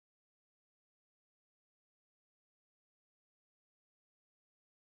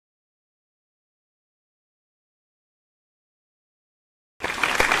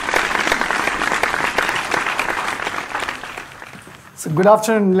So good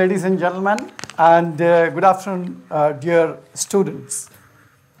afternoon, ladies and gentlemen, and good afternoon, dear students.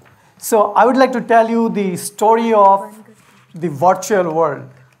 So I would like to tell you the story of the virtual world.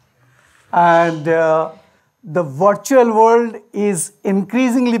 And the virtual world is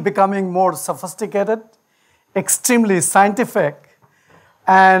increasingly becoming more sophisticated, extremely scientific,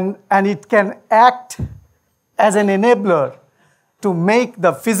 and it can act as an enabler to make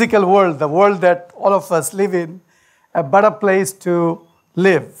the physical world, the world that all of us live in, a better place to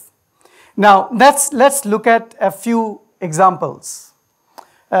live. Now, let's look at a few examples.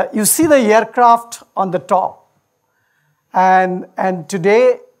 You see the aircraft on the top. And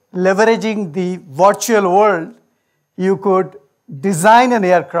today, leveraging the virtual world, you could design an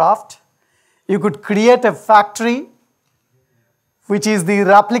aircraft. You could create a factory, which is the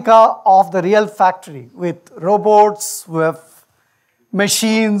replica of the real factory, with robots, with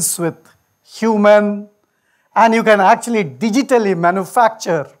machines, with human, and you can actually digitally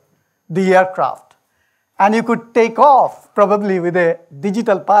manufacture the aircraft. And you could take off probably with a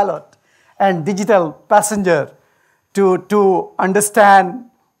digital pilot and digital passenger to understand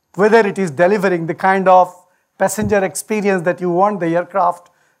whether it is delivering the kind of passenger experience that you want the aircraft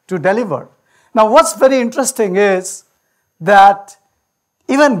to deliver. Now, what's very interesting is that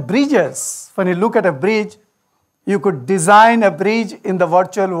even bridges, when you look at a bridge, you could design a bridge in the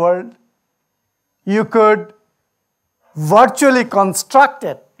virtual world. You could virtually construct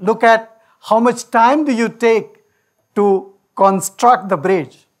it. Look at how much time do you take to construct the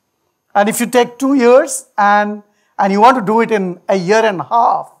bridge. And if you take 2 years and you want to do it in a year and a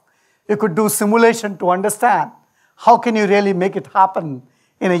half, you could do simulation to understand how can you really make it happen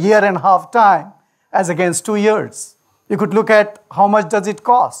in a year and a half time as against 2 years. You could look at how much does it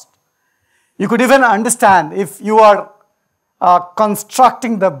cost. You could even understand if you are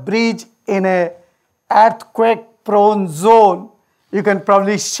constructing the bridge in an earthquake-prone zone, you can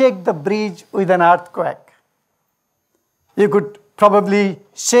probably shake the bridge with an earthquake. You could probably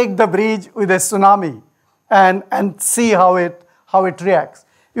shake the bridge with a tsunami and see how it reacts.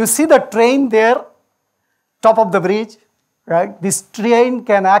 You see the train there, top of the bridge, right? This train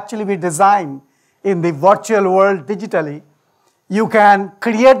can actually be designed in the virtual world digitally. You can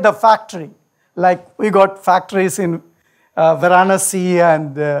create the factory. Like we got factories in Varanasi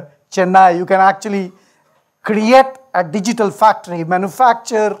and Chennai. You can actually create a digital factory,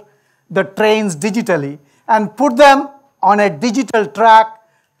 manufacture the trains digitally, and put them on a digital track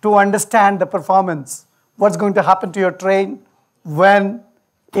to understand the performance. What's going to happen to your train when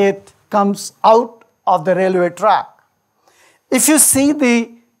it comes out of the railway track. If you see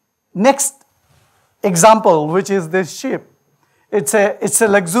the next example, which is this ship, it's a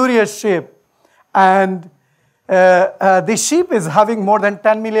luxurious ship. And this ship is having more than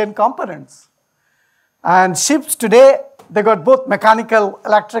 10 million components. And ships today, they got both mechanical,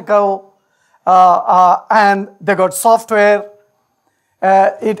 electrical, and they got software.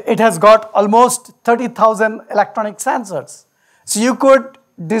 It has got almost 30,000 electronic sensors. So you could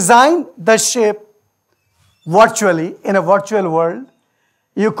design the ship virtually in a virtual world.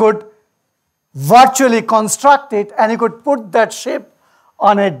 You could virtually construct it, and you could put that ship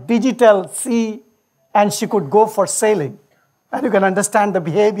on a digital sea, and she could go for sailing. And you can understand the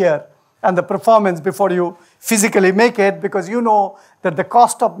behavior and the performance before you physically make it, because you know that the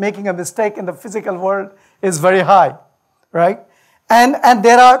cost of making a mistake in the physical world is very high, right? And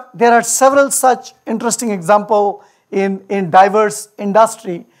there are several such interesting examples in diverse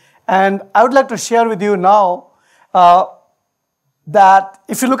industry. And I would like to share with you now that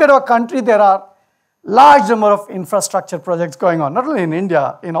if you look at our country, there are large number of infrastructure projects going on, not only in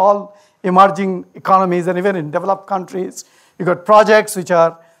India, in all emerging economies and even in developed countries. You got projects which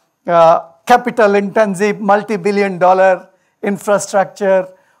are capital-intensive, multi-billion-dollar infrastructure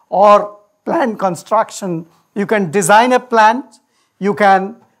or plant construction. You can design a plant. You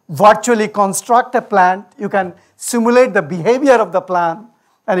can virtually construct a plant. You can simulate the behavior of the plant.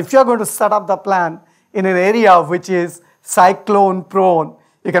 And if you're going to set up the plant in an area which is cyclone-prone,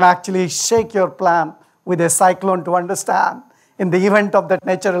 you can actually shake your plant with a cyclone to understand in the event of that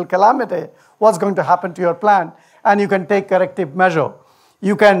natural calamity what's going to happen to your plant, and you can take corrective measure.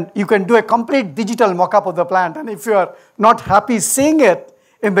 You can do a complete digital mock-up of the plant, and if you are not happy seeing it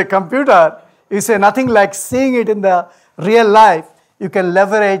in the computer, you say nothing like seeing it in the real life. You can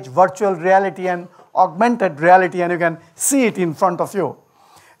leverage virtual reality and augmented reality, and you can see it in front of you.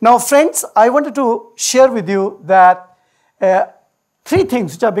 Now, friends, I wanted to share with you that 3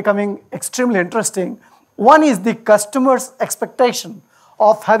 things which are becoming extremely interesting. One is the customer's expectation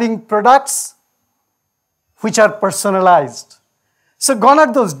of having products which are personalized. So gone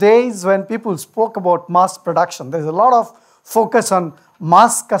are those days when people spoke about mass production. There's a lot of focus on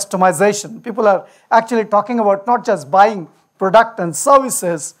mass customization. People are actually talking about not just buying product and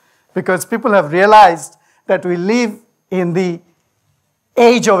services, because people have realized that we live in the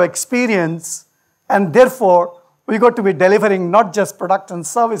age of experience, and therefore we got to be delivering not just product and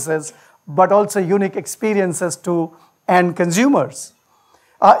services, but also unique experiences to end consumers.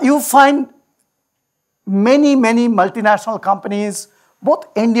 You find many multinational companies, both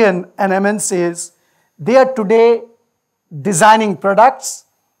Indian and MNCs, they are today designing products,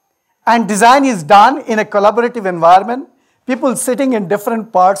 and design is done in a collaborative environment. People sitting in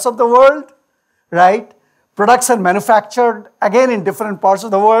different parts of the world, right? Products are manufactured, again, in different parts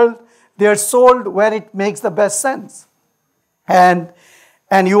of the world. They are sold where it makes the best sense. And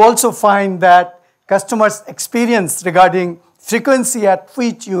you also find that customers' experience regarding frequency at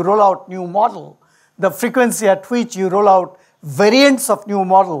which you roll out new model, the frequency at which you roll out variants of new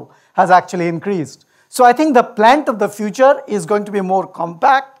model has actually increased. So I think the plant of the future is going to be more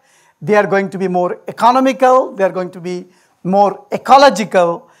compact. They are going to be more economical. They are going to be more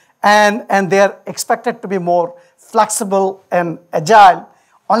ecological, and they are expected to be more flexible and agile.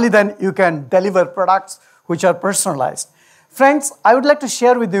 Only then you can deliver products which are personalized. Friends, I would like to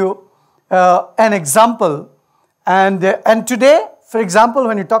share with you an example. And today, for example,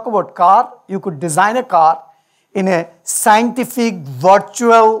 when you talk about car, you could design a car in a scientific,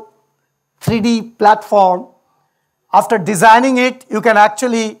 virtual, 3D platform. After designing it, you can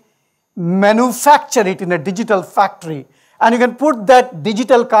actually manufacture it in a digital factory. And you can put that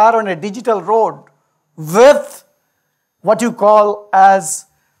digital car on a digital road with what you call as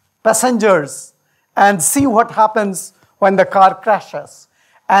passengers and see what happens when the car crashes.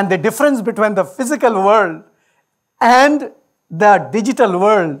 And the difference between the physical world and the digital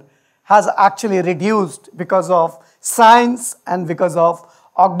world has actually reduced because of science and because of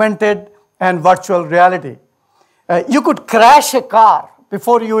augmented and virtual reality. You could crash a car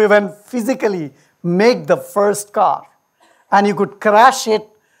before you even physically make the first car. And you could crash it,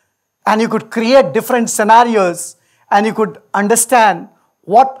 and you could create different scenarios, and you could understand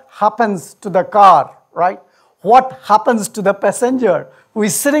what happens to the car, right? What happens to the passenger who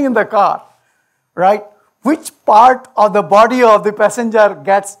is sitting in the car, right? Which part of the body of the passenger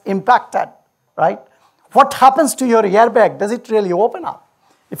gets impacted, right? What happens to your airbag? Does it really open up?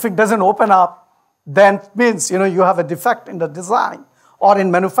 If it doesn't open up, then it means you have a defect in the design or in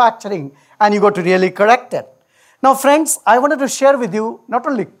manufacturing, and you got to really correct it. Now, friends, I wanted to share with you not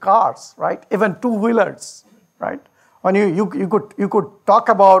only cars, right? Even two-wheelers, right? When you could talk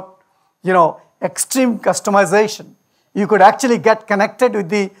about extreme customization. You could actually get connected with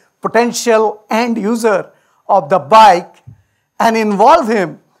the potential end user of the bike and involve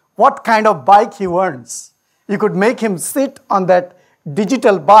him what kind of bike he wants. You could make him sit on that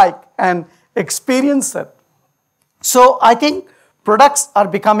digital bike and experience it. So I think products are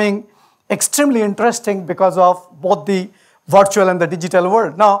becoming extremely interesting because of both the virtual and the digital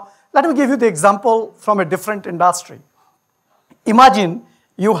world. Now, let me give you the example from a different industry. Imagine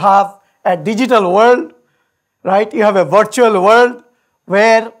you have a digital world, right? You have a virtual world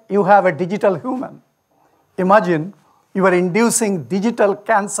where you have a digital human. Imagine you are inducing digital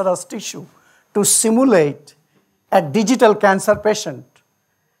cancerous tissue to simulate a digital cancer patient,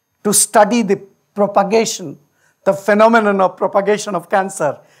 to study the propagation, the phenomenon of propagation of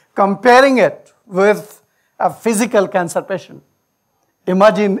cancer, comparing it with a physical cancer patient.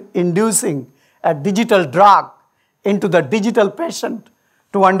 Imagine inducing a digital drug into the digital patient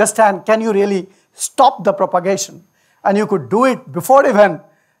to understand, can you really stop the propagation? And you could do it before even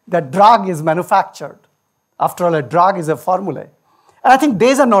the drug is manufactured. After all, a drug is a formula. And I think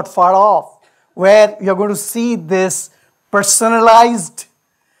days are not far off where you're going to see this personalized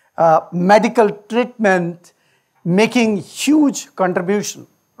medical treatment making huge contribution,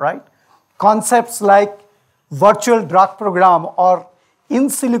 right? Concepts like virtual drug program or in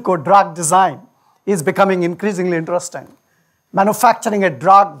silico drug design is becoming increasingly interesting. Manufacturing a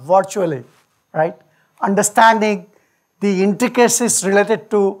drug virtually, right? Understanding the intricacies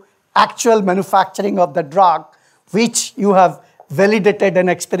related to actual manufacturing of the drug, which you have validated and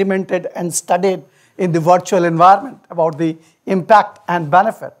experimented and studied in the virtual environment about the impact and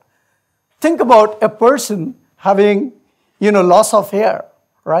benefit. Think about a person having, loss of hair,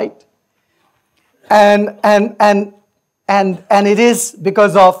 right? And it is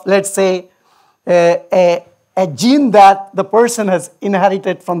because of, let's say, a gene that the person has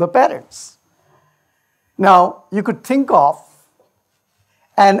inherited from the parents. Now, you could think of,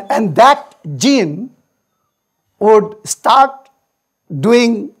 and that gene would start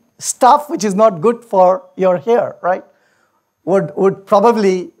doing stuff which is not good for your hair, right? Would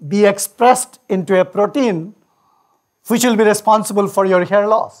probably be expressed into a protein which will be responsible for your hair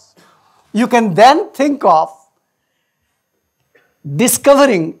loss. You can then think of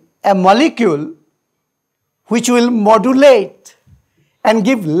discovering a molecule which will modulate and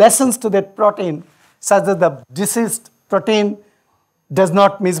give lessons to that protein such that the deceased protein does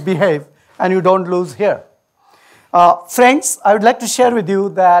not misbehave and you don't lose hair. Friends, I would like to share with you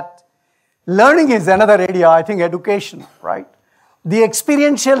that learning is another area, I think education, right? The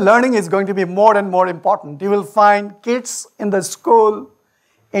experiential learning is going to be more and more important. You will find kids in the school,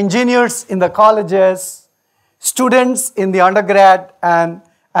 engineers in the colleges, students in the undergrad and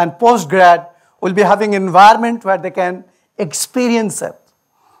postgrad will be having an environment where they can experience it.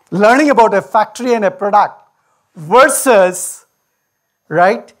 Learning about a factory and a product versus,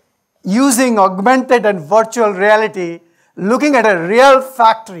 right, using augmented and virtual reality, looking at a real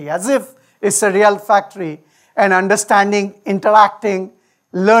factory as if it's a real factory and understanding, interacting,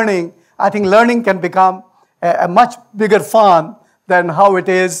 learning. I think learning can become a much bigger fun than how it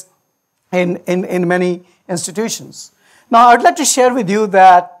is in many institutions. Now, I would like to share with you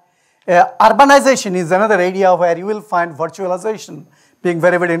that urbanization is another area where you will find virtualization being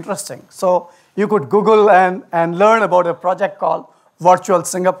very, very interesting. So you could Google and learn about a project called Virtual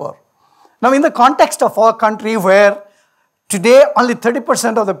Singapore. Now, in the context of our country where today only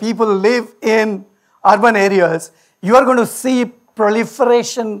 30% of the people live in urban areas, you are going to see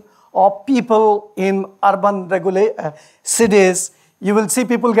proliferation of people in urban cities. You will see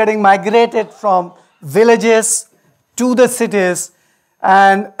people getting migrated from villages to the cities,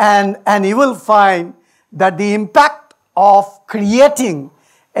 and you will find that the impact of creating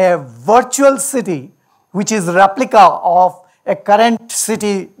a virtual city, which is replica of a current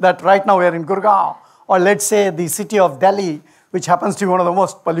city that right now we are in Gurgaon, or let's say the city of Delhi, which happens to be one of the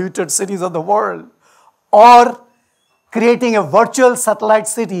most polluted cities of the world, or creating a virtual satellite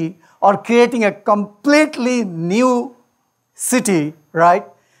city, or creating a completely new city, right?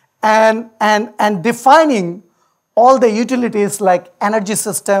 And defining all the utilities like energy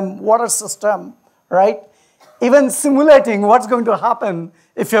system, water system, right? Even simulating what's going to happen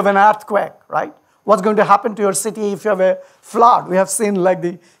if you have an earthquake, right? What's going to happen to your city if you have a flood? We have seen like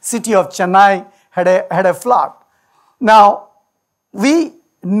the city of Chennai had a flood. Now, we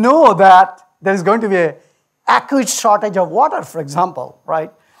know that there is going to be an acute shortage of water, for example,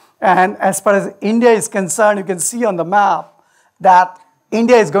 right? And as far as India is concerned, you can see on the map that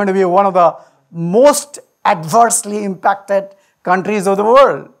India is going to be one of the most adversely impacted countries of the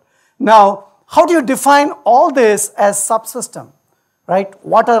world. Now, how do you define all this as subsystem, right?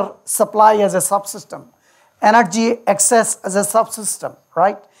 Water supply as a subsystem, energy access as a subsystem,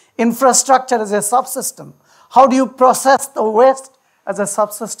 right? Infrastructure as a subsystem. How do you process the waste as a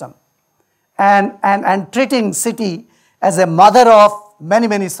subsystem? And treating city as a mother of many,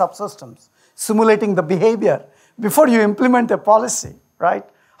 many subsystems, simulating the behavior before you implement a policy, right?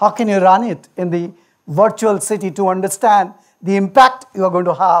 How can you run it in the virtual city to understand the impact you are going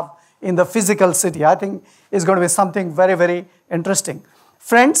to have in the physical city? I think is going to be something very, very interesting.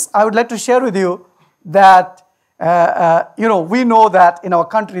 Friends, I would like to share with you that, we know that in our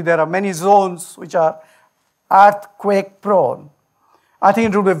country there are many zones which are earthquake prone. I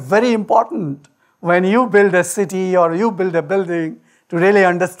think it will be very important when you build a city or you build a building to really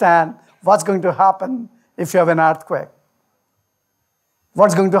understand what's going to happen if you have an earthquake.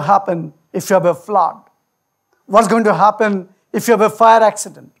 What's going to happen if you have a flood? What's going to happen if you have a fire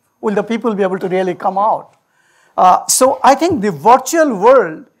accident? Will the people be able to really come out? So I think the virtual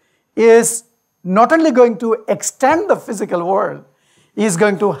world is not only going to extend the physical world, is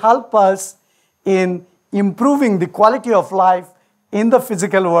going to help us in improving the quality of life in the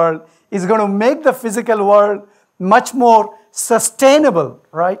physical world, is going to make the physical world much more sustainable,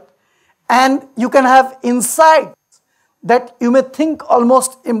 right? And you can have insights that you may think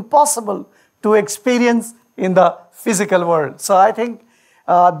almost impossible to experience in the physical world. So I think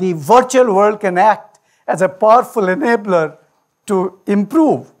the virtual world can act as a powerful enabler to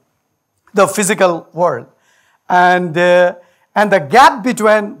improve the physical world. And the gap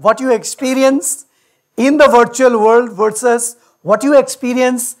between what you experience in the virtual world versus what you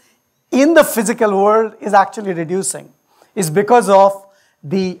experience in the physical world is actually reducing. It's because of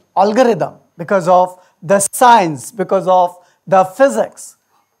the algorithm, because of the science, because of the physics.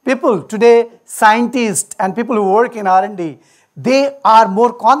 People today, scientists and people who work in R&D, they are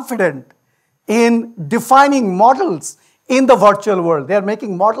more confident in defining models in the virtual world. They are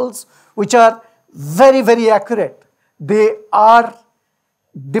making models which are very, very accurate. They are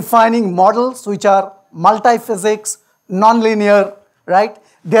defining models which are multi-physics, non-linear, right?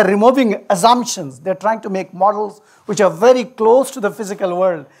 They are removing assumptions. They are trying to make models which are very close to the physical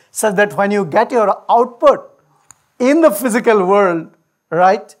world, such that when you get your output in the physical world,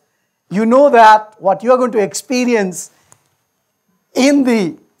 right, you know that what you are going to experience in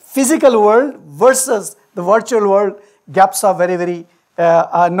the physical world versus the virtual world, gaps are very, very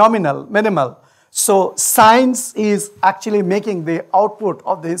minimal. So science is actually making the output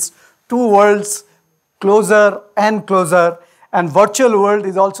of these two worlds closer and closer, and virtual world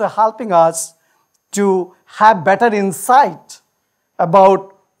is also helping us to have better insight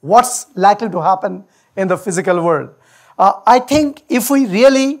about what's likely to happen in the physical world. I think if we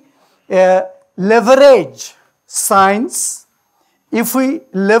really leverage science, if we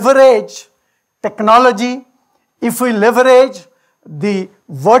leverage technology, if we leverage the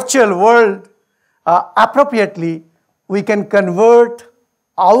virtual world appropriately, we can convert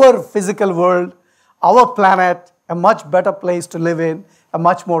our physical world, our planet, a much better place to live in, a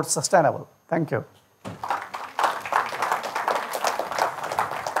much more sustainable. Thank you.